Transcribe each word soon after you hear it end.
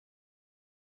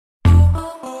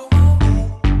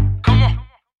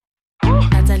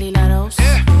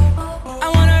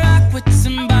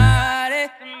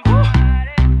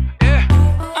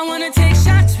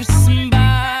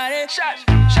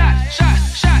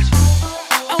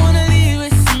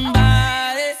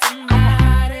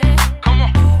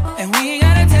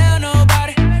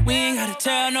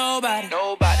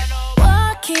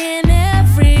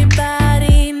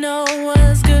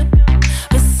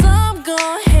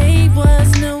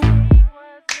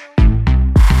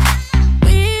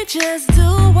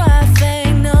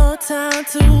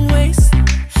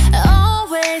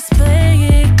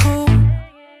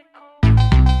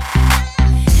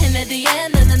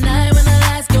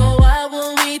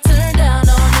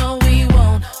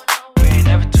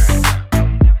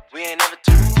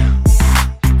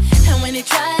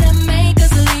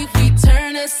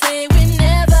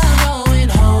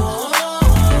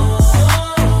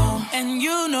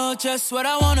know just what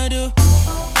I wanna do.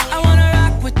 I wanna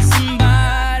rock with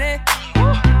somebody.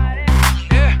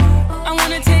 Yeah. I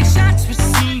wanna take shots with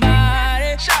somebody.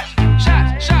 Shots.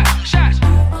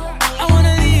 I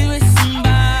wanna leave with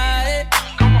somebody.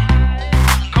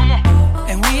 Come on.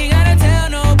 And we ain't gotta tell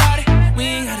nobody.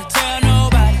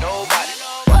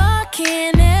 Why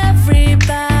can't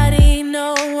everybody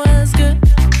know what's good?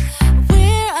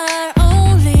 We're our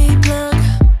only plug.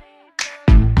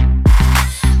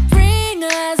 Bring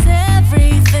us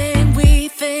everything we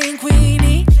think we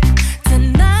need.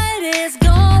 Tonight is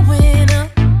going up.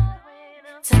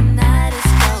 Tonight is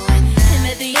going up. And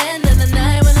at the end of the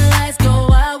night when the lights go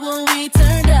out, will we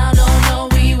turn down? Oh no,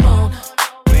 we won't.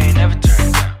 We ain't never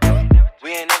turned down.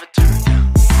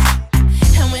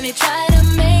 And when they try to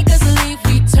make us leave,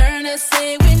 we turn and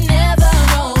say we're never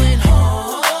going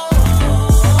home.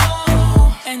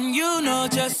 And you know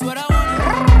just what I wanna do.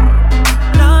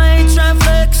 No, I ain't tryna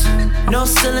flex. No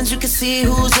ceilings, you can see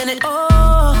who's in it.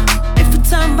 Oh, if we're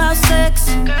talking about sex,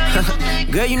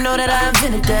 girl, you know that I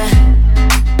invented that.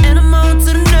 And I'm on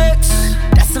to the next.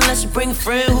 That's unless you bring a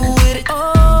friend who with it.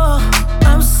 Oh,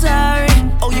 I'm sorry.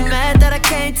 Oh, you mad that I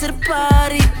came to the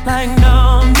party? Like, no.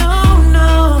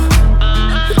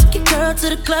 We took your girl to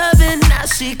the club and now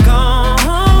she gone.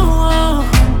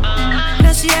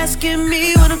 Now she asking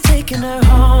me when I'm taking her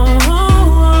home.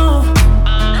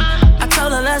 I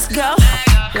told her let's go,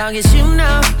 long as you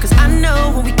know, cause I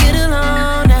know when we get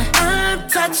alone. I'm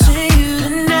touching you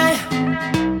tonight.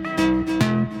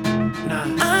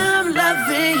 I'm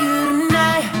loving you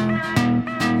tonight.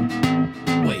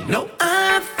 Wait, no.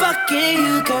 I'm fucking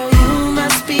you, girl. You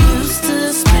must be used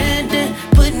to spending,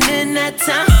 putting in that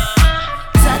time.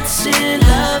 Touching,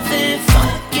 loving,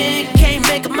 fucking, can't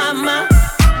make up my mind.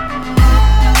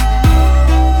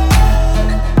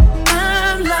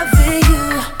 I'm loving you.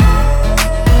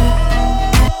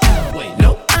 Wait,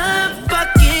 no. I'm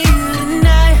fucking you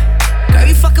tonight. Girl,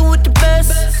 you fucking with the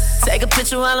best. Take a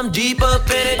picture while I'm deep up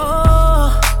in it.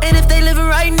 Oh, and if they living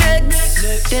right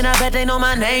next, then I bet they know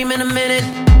my name in a minute.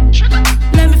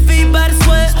 Let me feel your body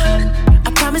sweat.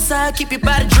 I promise I'll keep your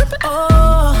body dripping.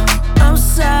 Oh, I'm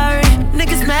sorry.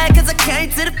 Niggas mad cause I came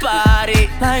to the party.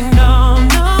 Like, no.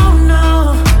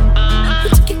 We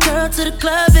took your girl to the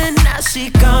club and now she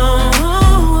gone.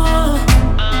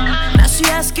 Now she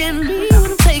asking me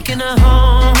when I'm taking her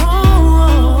home.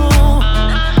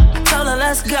 I told her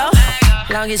let's go,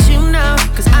 long as you know,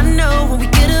 cause I know when we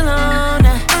get alone.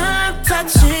 I'm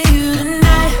touching you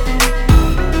tonight.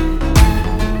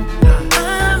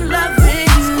 I'm loving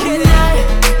you tonight.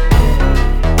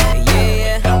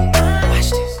 Yeah.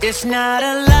 It's not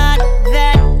a lot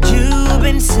that you've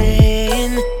been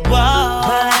saying, whoa,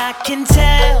 but I can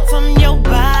tell from your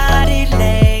body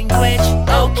language.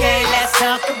 Okay, let's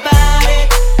talk about it.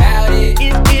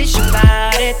 It's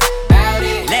about it.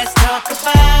 Let's talk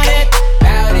about it.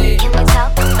 Can we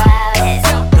talk about it?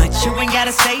 But you ain't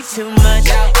gotta say too much.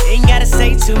 Ain't gotta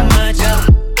say too much.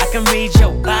 I can read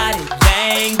your body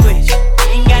language.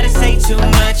 Ain't gotta say too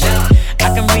much. I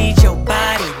can read your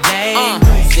body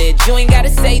language. Said you ain't gotta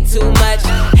say too much.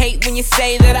 Hate when you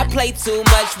say that I play too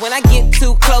much. When I get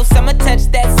too close, I'ma touch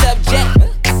that subject.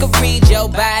 I can read your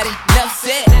body, enough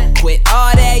said. Quit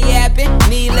all that yapping,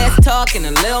 need less talk and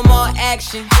a little more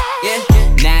action. Yeah,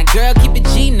 now girl, keep it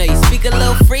G, know you speak a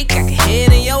little freak, I can hear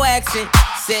it in your accent.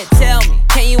 Said, tell me,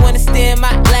 can you understand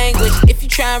my language? If you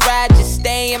try and ride, just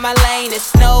stay in my lane.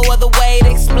 There's no other way to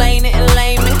explain it in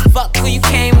layman. Fuck who you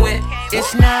came with.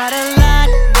 It's not a lot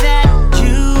that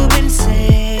you've been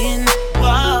saying,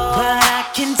 whoa, but I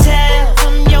can tell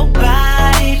from your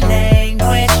body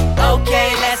language.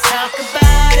 Okay, let's talk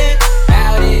about it.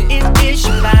 It's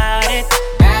about it.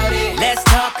 Let's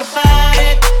talk about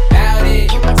it.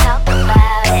 Can we talk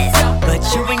about it? But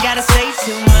you ain't gotta say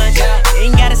too much.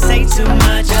 Ain't gotta say too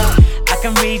much. I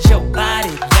can read your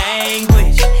body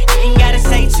language. Ain't gotta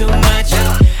say too much.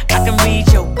 I can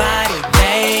read your body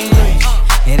language.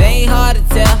 It ain't hard to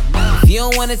tell. If you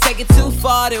don't wanna take it too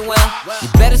far, then well, you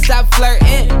better stop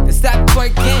flirting and stop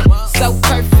twerking. So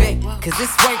perfect, cause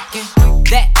it's working.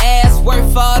 That ass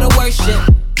worth all the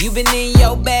worship. You been in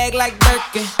your bag like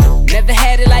Birkin. Never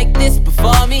had it like this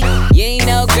before me. You ain't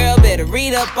no girl, better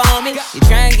read up on me. You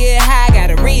tryna get high,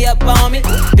 gotta re-up on me.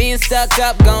 Being stuck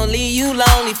up, gon' leave you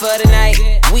lonely for the night.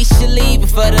 We should leave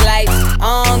before the lights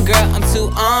on, girl, I'm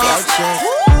too on.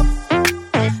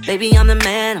 Baby, I'm the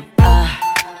man.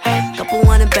 Couple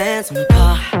hundred bands on the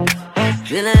car.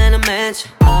 Villa in a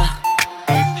mansion.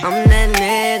 I'm that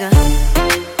nigga.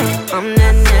 I'm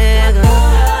that nigga.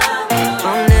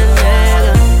 I'm that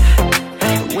nigga.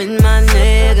 With my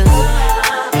niggas.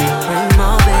 Bring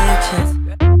more bitches.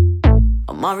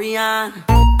 I'm Mariana.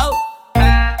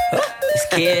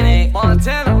 kidding.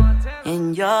 Montana.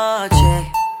 In your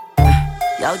check,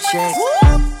 your check.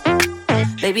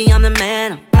 Baby, I'm the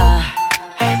man.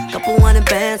 Couple hundred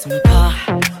bands on the car,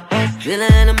 villa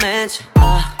in a mansion.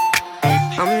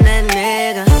 I'm that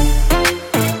nigga.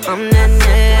 I'm that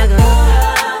nigga.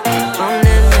 I'm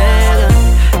that nigga.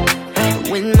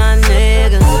 With my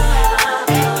niggas,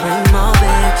 bring more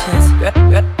bitches.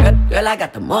 Girl, I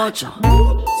got the mojo.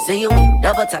 See you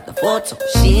double tap the photo.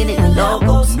 She ain't in the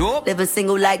logos. Living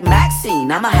single like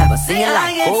Maxine. I'ma have her singing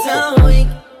like Coco.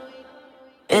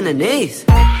 In the knees.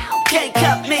 Can't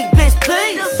cut me, bitch,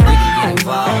 please.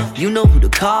 You know who to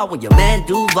call when your man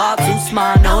Duval too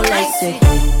smart, no lacy.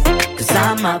 Cause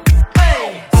I'm up 000,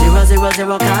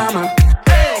 comma.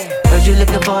 Heard you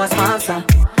looking for a sponsor.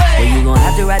 Well, you gon'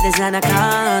 have to ride this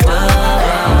anaconda.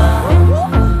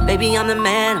 Baby, I'm the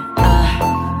man.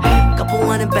 Couple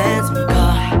hundred bands in the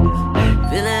car,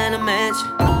 villa in a mansion.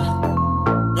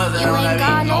 You ain't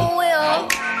got no will,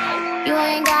 you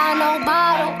ain't got no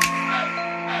bottle.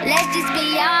 Let's just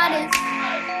be honest,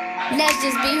 let's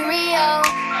just be real.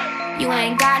 You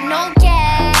ain't got no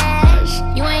cash,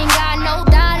 you ain't got no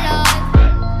dollars.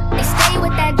 They stay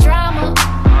with that drama.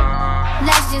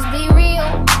 Let's just be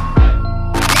real.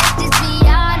 Let's just be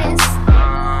honest.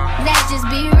 Let's just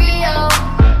be real.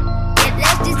 Yeah,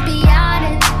 let's just be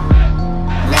honest.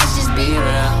 Let's just be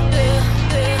real.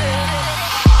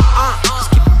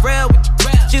 Just keep it real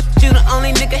with you. You the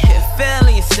only nigga here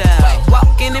feeling yourself.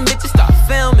 Walk in and bitches start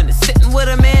filming and sitting with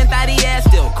a man, thought he ass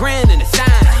still grinning and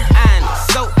signing. I'm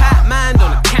so hot, mind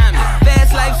on the comment.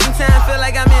 Fast life sometimes feel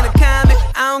like I'm in a comic.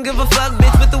 I don't give a fuck,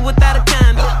 bitch, with or without a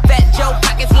condom. Fat Joe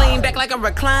pockets lean back like a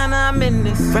recliner. I'm in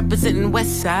this representing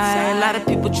West Side. A lot of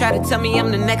people try to tell me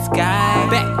I'm the next guy.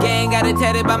 Back gang got it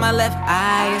tatted by my left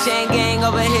eye. Chain gang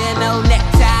over here, no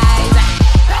neckties.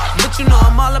 But you know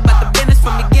I'm all about the business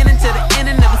from beginning to the end.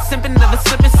 And never simping, never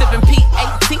slipping, sipping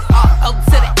P-A-T-R-O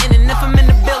to the end. And if I'm in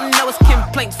the building, know it's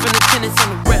complaints from the tenants on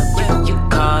the real. You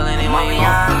call anyway you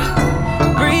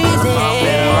want.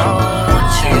 Breezy.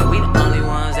 Yeah, we the only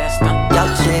ones that stump. Yo,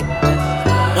 chick,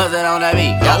 Nothing on that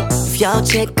beat, yo. if your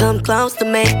chick come close to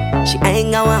me, she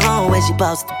ain't going home when she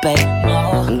supposed to pay.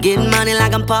 I'm getting money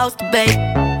like I'm supposed to pay.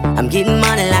 I'm getting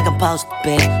money like I'm supposed to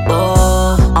pay.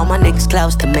 Oh, all my niggas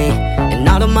close to me, and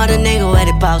all them other niggas where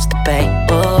they supposed to pay.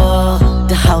 Oh,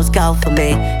 the hoes go for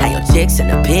me. How your chicks in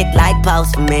the pic like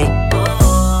post for me.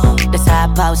 That's how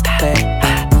I supposed to pay.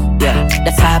 Yeah,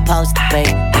 that's how I supposed to pay.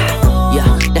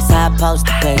 Yeah, that's how I supposed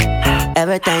to pay.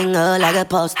 Everything look like it's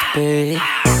supposed to be.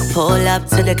 Pull up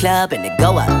to the club and it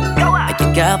go up. Make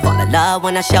your girl fall in love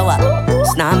when I show up.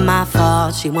 It's not my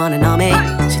fault, she wanna know me.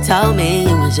 She told me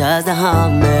you was just a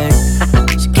hummer.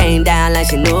 She came down like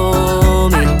she knew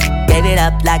me. Gave it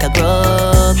up like a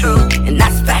groupie. And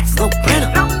that's facts, no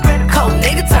printer. Cold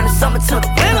nigga turn the summer to the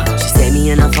winter. She saved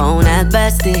me in her phone at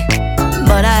bestie,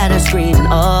 but I had her screaming,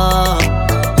 oh.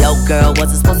 Yo, girl,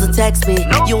 wasn't supposed to text me.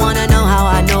 You wanna know how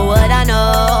I know what I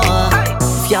know?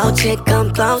 If your chick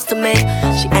come close to me,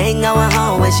 she ain't going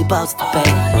home when she supposed to pay.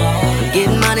 I'm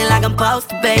getting money like I'm supposed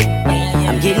to pay.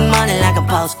 I'm getting money like I'm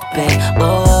supposed to pay.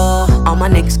 Oh, all my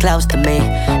niggas close to me,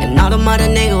 and all them other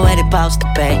niggas where they supposed to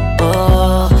pay.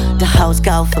 Oh, the hoes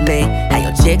go for me. How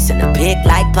your chicks in the pic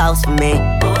like post for me.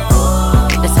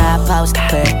 That's how I supposed to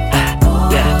pay.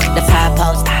 Yeah, that's how I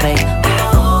supposed to pay.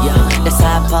 Yeah, that's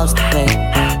how I supposed to pay.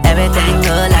 Everything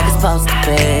look like it's supposed to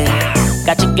be.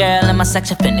 Got your girl in my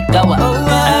section finna go up. A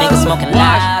nigga smoking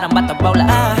loud, I'm about to roll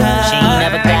up. She ain't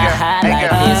never got high like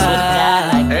this with a guy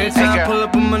like this. Every time I pull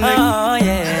up on my nigga, Oh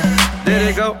yeah, there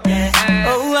they go.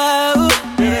 oh oh,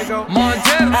 There they go.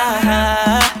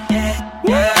 Montana.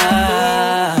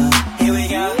 here we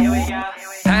go, here we go.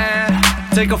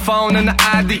 Take a phone and the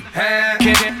ID.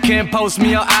 Can't post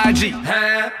me on IG.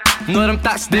 Know them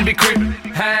thoughts, they be creepin'.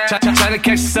 Try to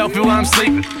catch a selfie while I'm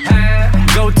sleeping.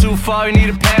 Go too far, you need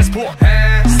a passport.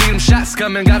 See them shots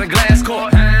coming, got a glass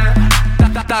court.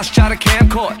 Thoughts try to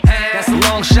camcord. That's a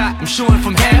long shot, I'm shooting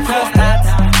from half court.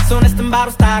 Soon as them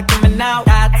bottles start coming out,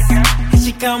 here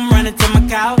she come running to my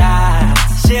couch.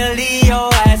 She'll leave your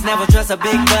ass, never trust a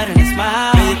big butt and a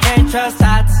smile. No, you can't trust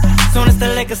dots. Soon as the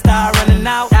liquor start running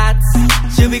out,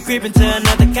 she'll be creeping to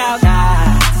another couch.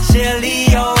 She'll leave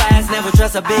your ass, never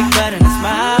trust a big butt and a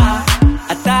smile.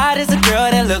 I thought it's a girl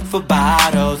that look for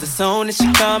bottles. As soon as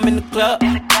she come in the club,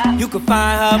 you can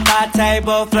find her by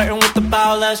table, flirting with the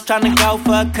ballers, trying to go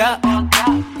for a cup.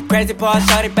 The crazy part,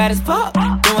 shorty bad as fuck,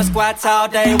 doing squats all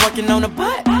day, working on the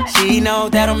butt. She know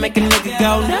that'll make a nigga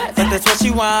go nuts, but that's what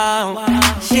she want.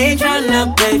 She ain't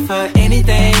tryna pay for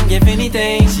anything, if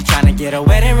anything. She tryna get a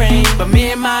wedding ring, but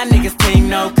me and my niggas team,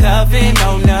 no cuffing,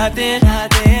 no nothing.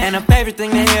 And her favorite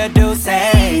thing to hear do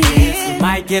say is, we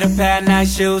might get a pair of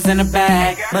nice shoes in a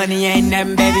bag. Money ain't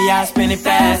nothing, baby, I'll spend it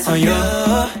fast on you.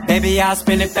 Baby, I'll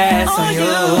spend it fast on you.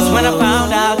 Cause when I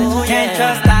found out that you can't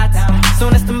trust dots,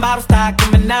 soon as the bottles start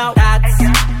coming out, dots,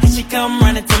 and she come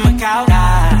running to my couch,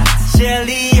 dots, she'll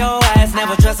leave your ass,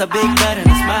 never trust a big butt and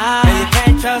a smile. Girl, you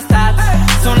can't trust dots,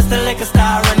 soon as the liquor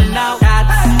start running out,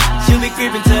 dots, she'll be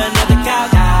creeping to another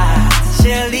couch, dots,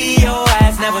 she'll leave your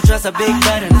ass, never trust a big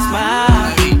butt and a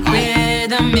smile.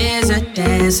 Rhythm is a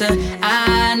dancer,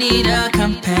 I need a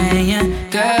companion.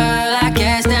 Girl, I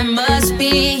guess that must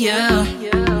be you.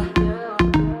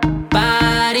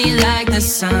 Body like the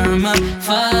summer,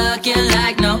 fucking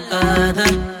like no other.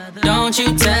 Don't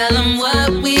you tell them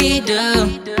what we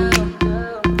do.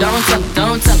 Don't tell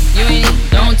them, you ain't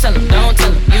need. Don't tell them,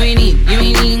 you ain't need. You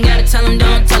ain't even gotta tell them,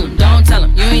 don't tell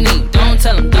them, you ain't need. Don't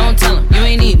tell them, you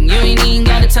ain't even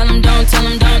gotta tell them, don't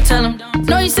tell them.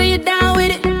 Know you say you're down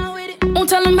with it. Won't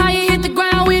tell them how you hit the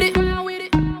ground with it.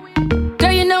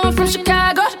 Girl, you know I'm from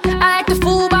Chicago. I act a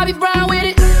fool, Bobby Brown with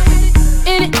it.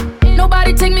 In it,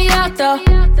 nobody take me out though.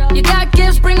 You got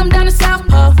gifts, bring them down to South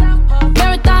Pole.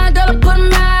 Marathon, girl, I put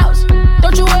them out.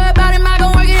 Don't you worry about it, I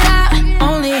gon' work it out.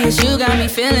 Only it's you got me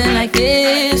feeling like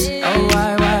this. Oh,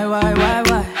 why?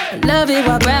 I love it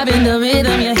while grabbing the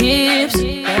rhythm, your hips.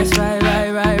 That's right.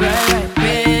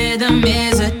 Rhythm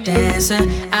is a dancer,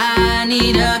 I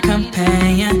need a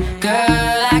companion.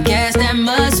 Girl, I guess that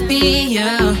must be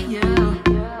you.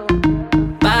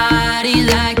 Body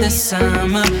like the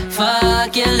summer,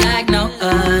 fucking like no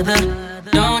other.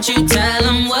 Don't you tell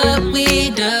them what we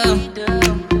do.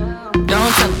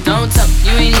 Don't tell them,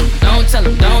 you ain't need. Don't tell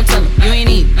them, you ain't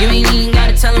need. You ain't even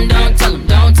gotta tell them, don't tell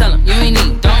them, you ain't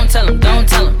need. Don't tell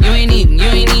them, you ain't need. You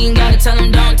ain't even gotta tell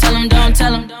them, don't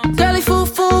tell them. Girl, they fool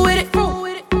with it,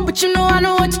 but you know I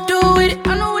know what to do with it. I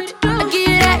give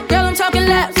you that, girl, I'm talking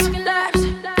laps.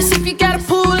 Let's see if you got a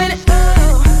pool in it.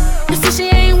 You say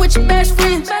she ain't with your best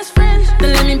friends,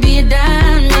 then let me be a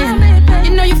diamond.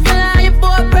 You know you feel how your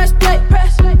boy press play.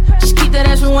 Just keep that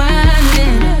ass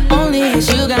rewinding. Only it's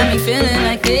you got me feeling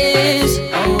like this.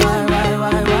 Oh, why?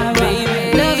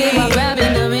 Love it while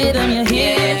grabbing the rhythm, your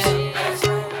hips.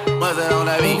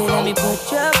 Baby, let me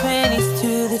put your panties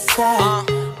to the side.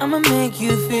 I'ma make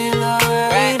you feel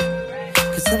alright.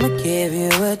 Cause I'ma give you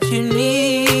what you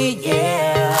need,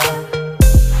 yeah.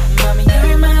 Mommy, you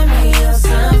remind me of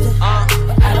something,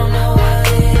 but I don't know what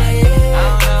it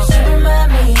is. You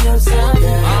remind me of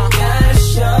something, you gotta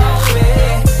show me.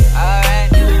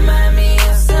 You remind me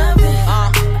of something, I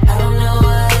don't know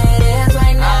what it is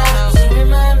right now. You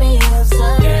remind me of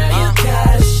something, you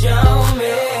gotta show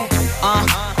me.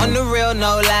 On the real,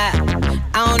 no lie,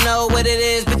 I don't know what it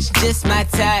is, but you just my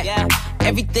type.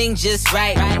 Everything just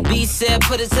right. B said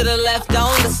put it to the left,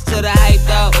 don't listen to the hype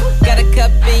though. Got a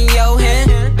cup in your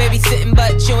hand, baby sitting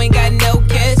but you ain't got no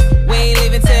kiss. We ain't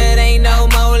leaving till it ain't no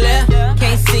more left.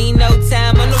 Can't see no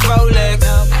time on the Rolex.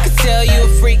 I could tell you a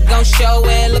freak gon' show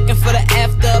it. Looking for the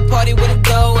after party with a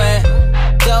dough at.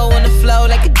 Dough on the flow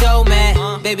like a dough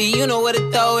man. Baby you know where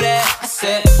to throw that. I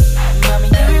said, Mommy,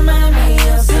 you remind me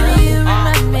of something. You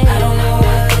remind me. I don't know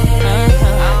what it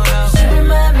is. You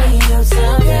remind me of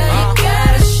something. You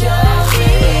gotta show me,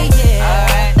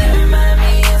 yeah. You remind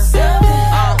me of something.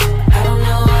 I don't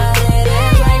know what it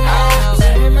is right now.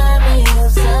 You remind me of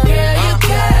something. Girl, you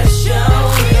gotta show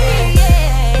me,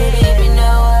 yeah. Baby, if you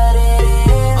know what it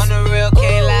is. on the real,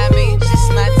 can't lie, me, just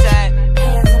my type.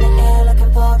 Hands in the air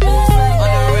looking for a bitch like On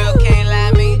the that. real, can't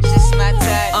lie, me, just my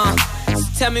type. So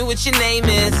tell me what your name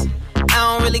is.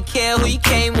 I don't really care who you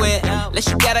came with. Unless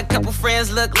you got a couple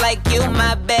friends look like you.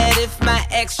 My bad if my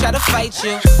ex try to fight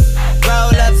you.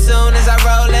 Roll up soon as I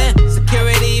roll in.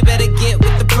 Security better get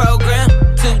with the program.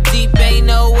 Too deep, ain't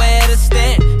nowhere to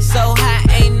stand. So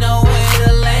high, ain't nowhere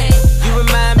to land. You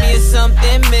remind me of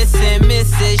something missing,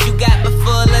 missus. You got my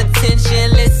full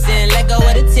attention. Listen, let go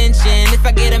of the tension. If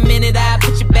I get a minute, I'll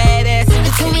put your bad ass in the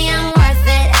To me, I'm kitchen. worth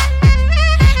it.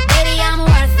 Baby, I'm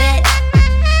worth it.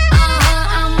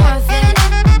 I'm worth it.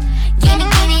 Gimme,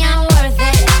 I'm worth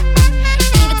it.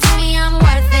 Give it to me, I'm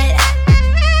worth it.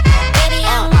 Baby,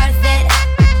 I'm worth it.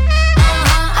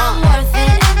 I'm worth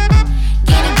it.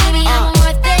 Gimme, I'm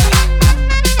worth it.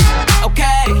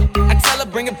 Okay, I tell her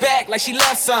bring it back like she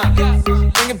loves some.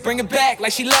 Bring it back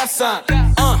like she loves some.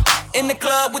 In the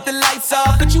club with the lights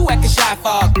off, but you acting shy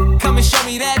for. Come and show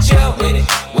me that you're with it,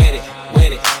 with it,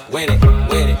 with it, with it,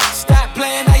 with it. Stop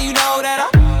playing, now you know that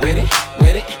I'm with it,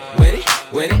 with it, with it,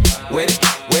 with it, with it,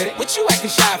 with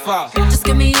shy for? Just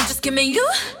give me you, just give me you,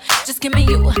 just give me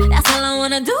you. That's all I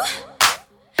wanna do.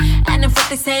 And if what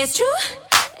they say is true,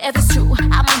 if it's true,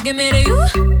 I'ma give it to you.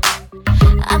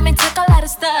 I may take a lot of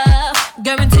stuff,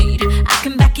 guaranteed I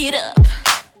can back it up.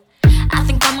 I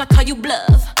think I'ma call you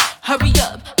bluff. Hurry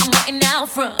up, I'm waiting out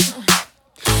front.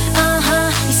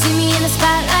 You see me in the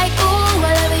spotlight, ooh,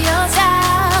 I love your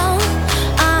style.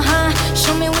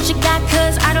 Show me what you got,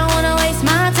 cause I don't wanna waste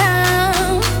my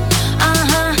time.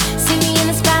 See me in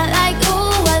the spotlight,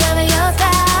 ooh, I love your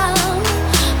style.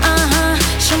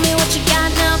 Show me what you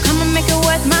got now, come and make it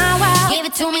worth my while. Give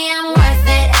it to me, I'm worth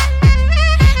it.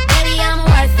 Baby, I'm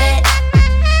worth it.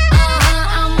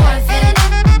 I'm worth it.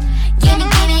 Give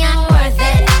me, I'm worth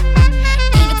it.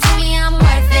 Give it to me, I'm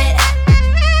worth it.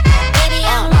 Baby,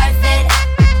 I'm worth it.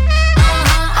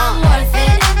 I'm worth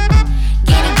it.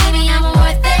 Give me, I'm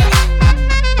worth it.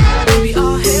 Baby,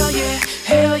 oh hell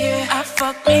yeah, I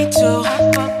fuck me too.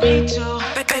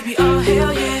 Baby, oh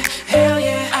hell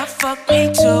yeah, I fuck me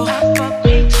too.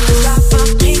 Cause I fuck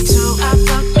me too, I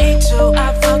fuck me too,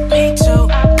 I fuck me too.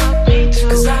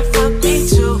 Cause I fuck me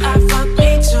too, I fuck me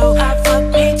too, I fuck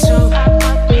me too.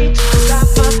 Cause I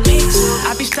fuck me too. I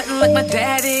be stuntin' like my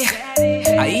daddy.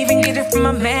 I even get it from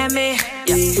my mammy.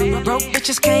 Yeah, broke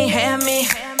bitches can't have me.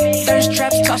 Thirst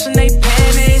traps tossing they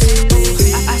panties.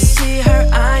 I see her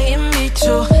eyeing me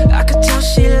too. I could tell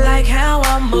she like how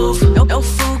I move. No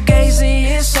fugazi,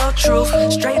 it's all truth.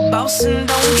 Straight bossing,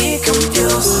 don't get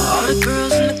confused. All the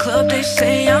girls in the club, they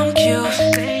say I'm cute.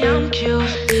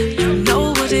 You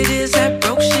know what it is, that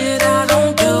broke shit I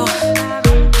don't do.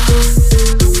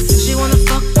 She wanna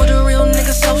fuck with a real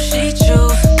nigga, so she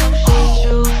choose.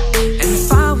 And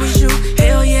if I was you,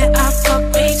 hell yeah, I fuck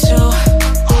me too.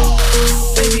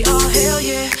 Baby, oh hell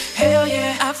yeah,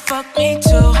 I fuck me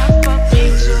too.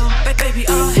 Baby,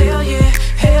 oh hell yeah,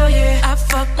 I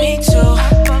fuck me too.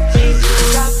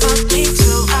 Cause I fuck me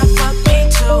too, I fuck me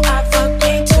too, I fuck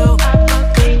me too.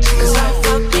 Cause I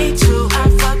fuck me too, I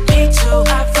fuck me too, I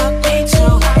fuck me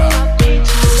too.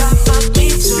 Cause I fuck me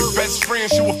too. Your best friend,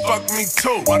 she will fuck me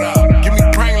too. What up? Give me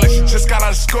brain like she just got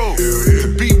out of school. To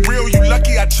be real, you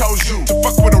lucky I chose you. To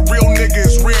fuck with a real nigga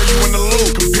is rare, you in the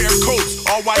loop. Compare coats,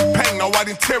 all white paint, no white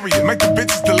interior. Make the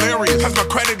bitches delirious, cause my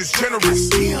credit is generous.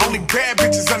 Only bad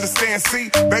bitches understand, see?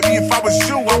 Baby, if I was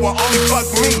you, I would only fuck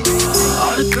me.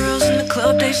 All the girls in the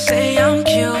club, they say I'm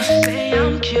cute.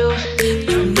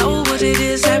 You know what it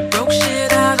is, that broke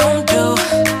shit I don't do.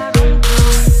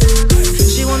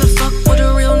 She wanna fuck with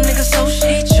a real nigga, so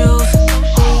she choose.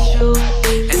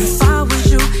 And if I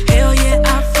was you, hell yeah,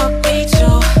 I fuck me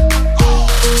too.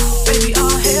 Baby,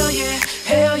 oh hell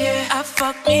yeah, I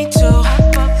fuck me too.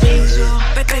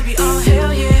 Baby, oh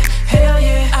hell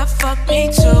yeah, I fuck me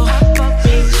too.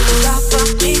 Cause I fuck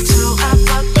me too, I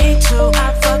fuck me too,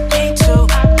 I fuck me too.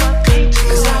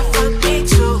 Cause I fuck me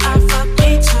too, I fuck me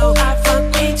too, I fuck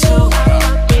me too.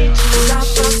 Cause I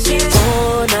fuck me too.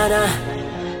 Oh, nana,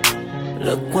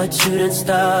 look what you done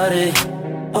started.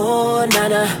 Oh,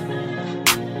 nana,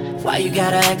 why you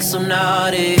gotta act so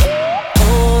naughty?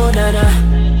 Oh, nana,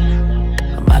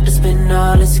 I'm about to spend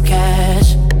all this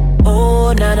cash.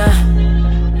 Oh, nana,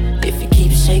 if you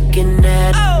keep shaking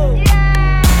that. Oh,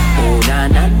 na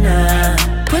na na.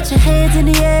 Put your hands in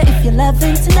the air if you're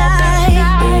loving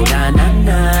tonight. Oh, na na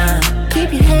na.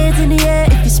 Keep your hands in the air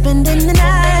if you're spending the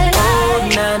night. Oh,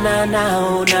 na na na.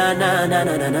 Oh, na na na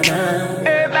na na na na.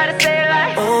 Everybody say it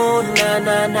like. Oh, na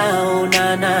na na. Oh,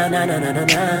 na na na na na na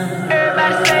na.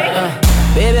 Everybody say it.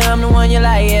 Baby, I'm the one you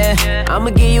like, yeah. I'ma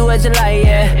give you what you like,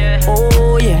 yeah.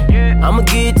 Oh, yeah. I'ma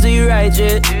give it to you right,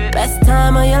 yeah. Best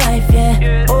time of your life,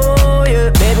 yeah. Oh, yeah.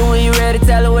 Baby, when you ready,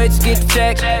 tell her wait, just get the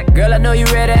check. Girl, I know you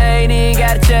ready, I ain't even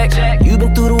gotta check. You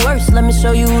been through the worst, let me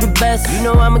show you the best. You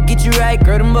know I'ma get you right,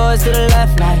 girl, them boys to the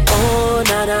left, like. Oh,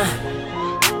 nana,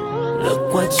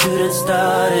 look what you done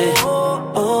started.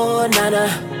 Oh, nana,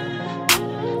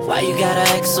 why you gotta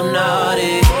act so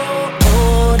naughty?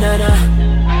 Oh, nana,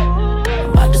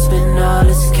 all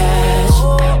this cash.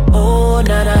 Oh,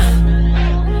 nana,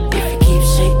 if you keep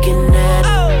shaking that.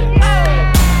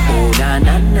 Oh, na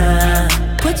na na.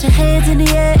 Put your hands in the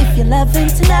air if you're loving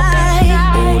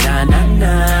tonight. Oh, na na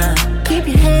na. Keep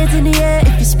your hands in the air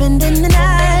if you're spending the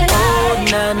night. Oh,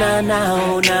 na na na.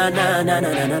 Oh, na na na na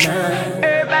na na na.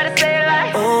 Everybody say it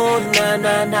like. Oh, na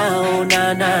na na. Oh,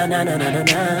 na na na na na na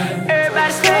na.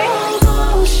 Everybody say it.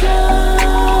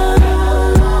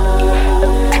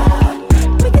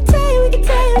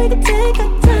 We can take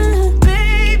our time,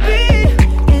 baby,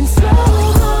 in slow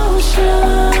motion.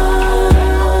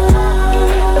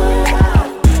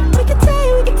 We can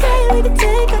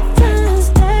take our time,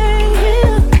 stay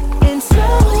here in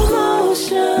slow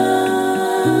motion.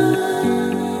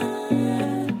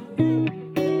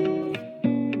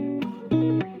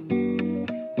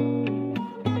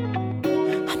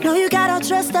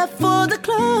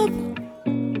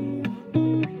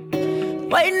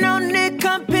 waiting on Nick,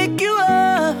 come pick you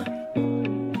up.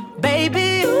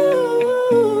 Baby,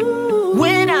 ooh,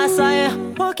 when I saw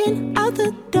you walking out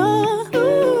the door,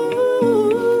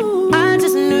 ooh, I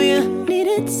just knew you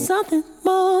needed something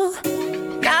more.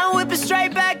 Now whip it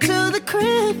straight back to the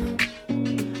crib.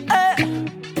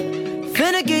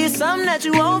 Finna give you something that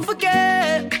you won't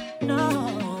forget.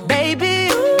 No, baby,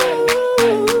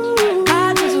 ooh,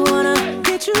 I just wanna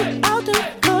get you out the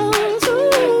clothes.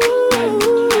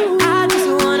 Ooh, I just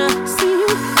wanna see you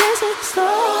dancing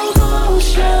slow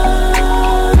motion.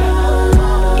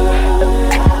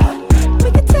 We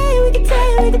can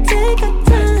take our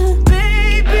time,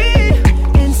 baby,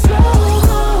 in slow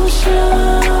motion.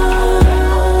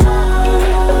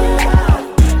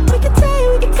 We can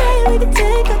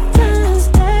take our time,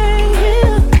 stay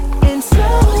here in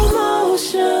slow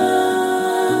motion.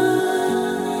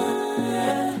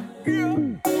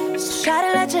 So try to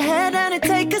let your head down and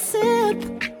take a sip.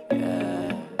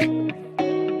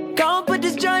 Go put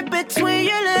this joint between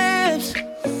your lips,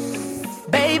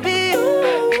 baby.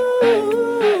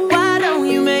 Ooh, why don't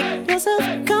you make yourself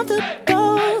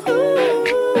comfortable?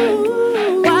 Ooh,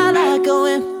 while I go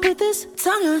and put this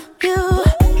tongue on you.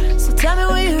 So tell me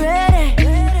when you're ready.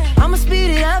 I'ma speed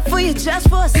it up for you just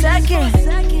for a second.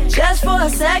 Just for a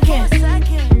second.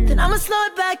 Then I'ma slow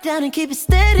it back down and keep it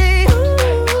steady.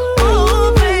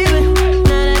 Ooh, baby.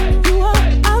 Now that you are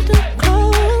out the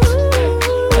clothes,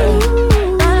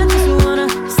 I just wanna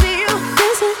see you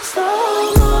dancing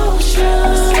slow motion.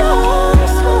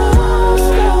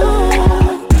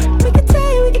 We can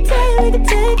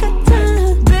take our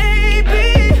time, baby,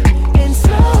 in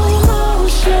slow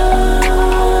motion.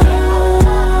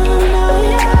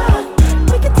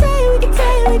 We can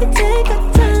take our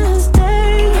time,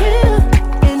 stay here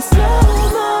in slow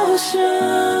motion.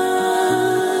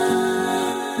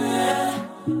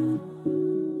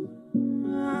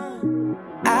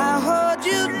 I'll hold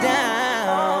you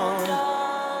down.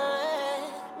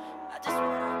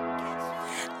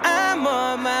 I'm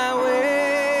on my way.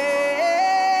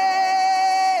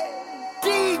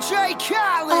 DJ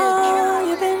Khaled. Oh,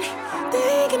 you've been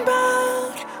thinking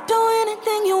about doing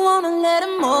anything you wanna, let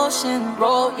emotion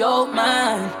roll your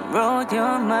mind. Roll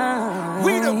your mind.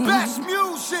 We the best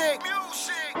music.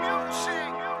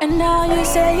 And now you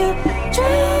say you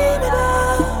dream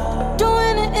about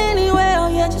doing it anyway. Oh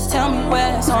yeah, just tell me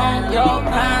what's on your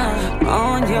mind.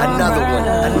 On your Another mind.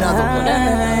 one, another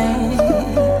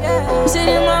one. Sit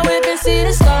in my whip and see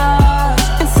the stars.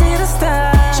 And see the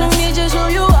stars. Show me just who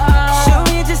you are. Show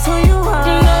me just who you are.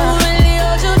 You know who really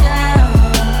holds you down.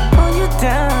 Hold you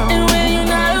down. And when you're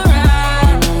not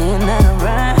around,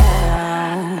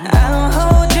 I don't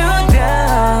hold you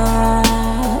down.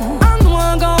 I'm the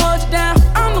one gon' hold you down.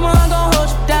 I'm the one gon' hold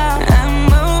you down.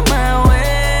 I'm on my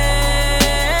way.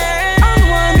 I'm the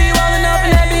one be rolling up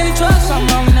in that Billy truck, so I'm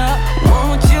rolling up.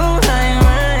 Want you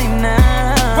right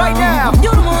now. Right now.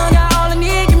 You the one got all I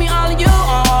need, give me all of you,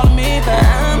 all of me, but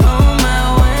I'm on my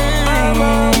way.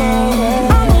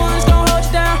 I'm the one that's gon' hold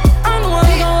you down. I'm the one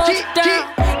gon' hold you down.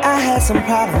 I had some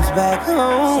problems back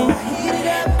home.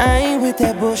 I ain't with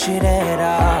that bullshit at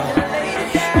all.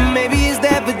 Maybe it's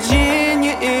that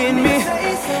Virginia in me.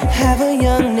 Have a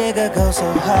young nigga go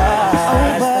so hard.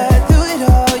 Oh, but through it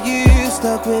all, you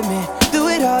stuck with me. Through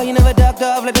it all, you never ducked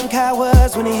off like them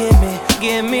cowards when they hit me.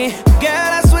 Give me,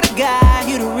 girl, I swear to God,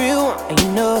 you the real one, and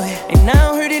you know it. And I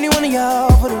don't hurt any one of y'all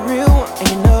for the real one, and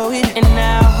you know it. And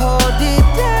now hold it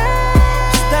down.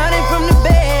 Starting from the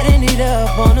bed, ended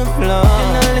up on the floor.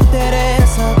 And I lift that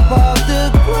ass up off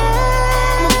the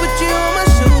ground. I'ma put you on my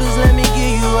shoulders, let me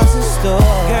give you what's in store.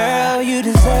 Girl, you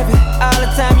deserve it. All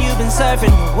the time you've been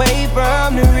surfing away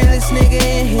from the realest nigga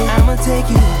in here. I'ma take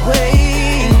you away.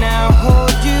 And now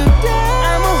hold you down.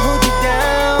 I'ma hold you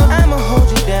down. I'ma hold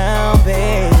you down,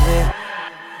 baby.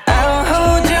 I'll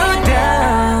hold you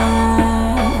down.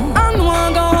 I'm the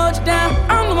one gon' hold you down.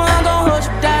 I'm the one gon' hold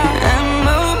you down. I'm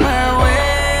on my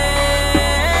way.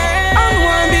 I'm the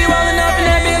one be rolling up in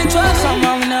that Billy truck, so I'm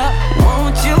rolling up.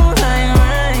 Want you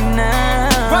right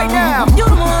now. Right now. You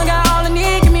the one got all I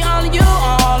need, give me all of you,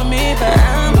 all of me, but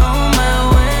I'm on my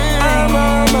way.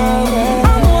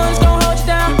 I'm the one that's gon' hold you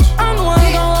down. I'm the one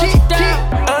gon' hold you down.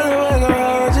 I'm the one gon'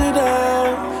 hold you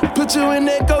down. Put you in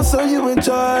that ghost so you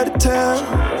enjoy the town.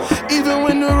 Even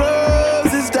when the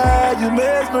roses die, you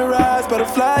mesmerized by the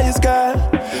flyer sky.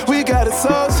 We gotta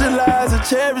socialize and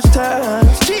cherish time.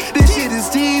 This shit is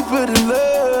deeper than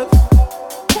love.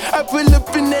 I pull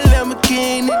up in that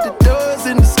Lamborghini, the doors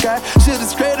in the sky. Should've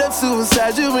straight up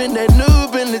suicide you in that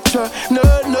noob in the truck. No,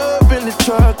 noob in the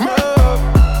truck, no.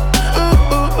 Ooh,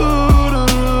 ooh, ooh,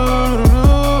 ooh,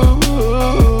 ooh,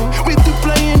 ooh. We through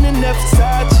playing in that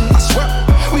Versace. I swear.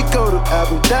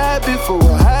 gon' die before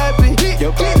I'm happy.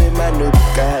 Your body, my new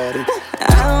Bugatti.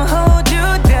 I'll hold you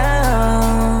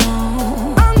down.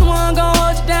 I'm the one gon'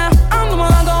 hold you down. I'm the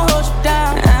one gon' hold you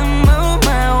down. I'm on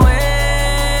my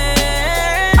way.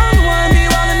 I'm the one be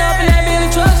rolling up in that Billy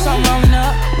truck, so I'm rolling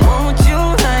up. Want you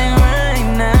like right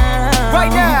now.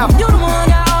 Right now. You the one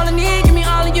got all I need, give me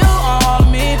all of you, all of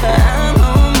me, but I'm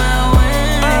on my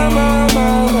way.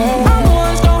 I'm the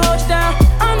one that's gon' hold you down.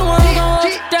 I'm the one gon'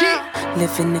 hold you down.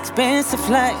 Living expensive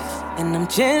life. And I'm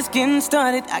just getting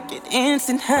started. I get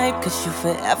instant hype, cause you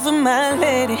forever my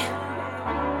lady,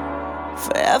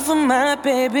 forever my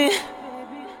baby.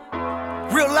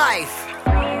 Real life.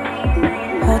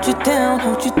 Hold you down.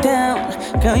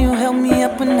 Girl, you held me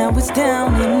up when I was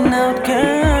down and out,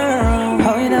 girl.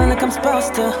 Hold you down like I'm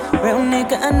supposed to. Real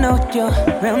nigga, I know you.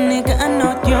 Real nigga, I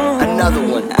know you. Another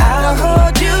one. I'll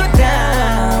hold you down.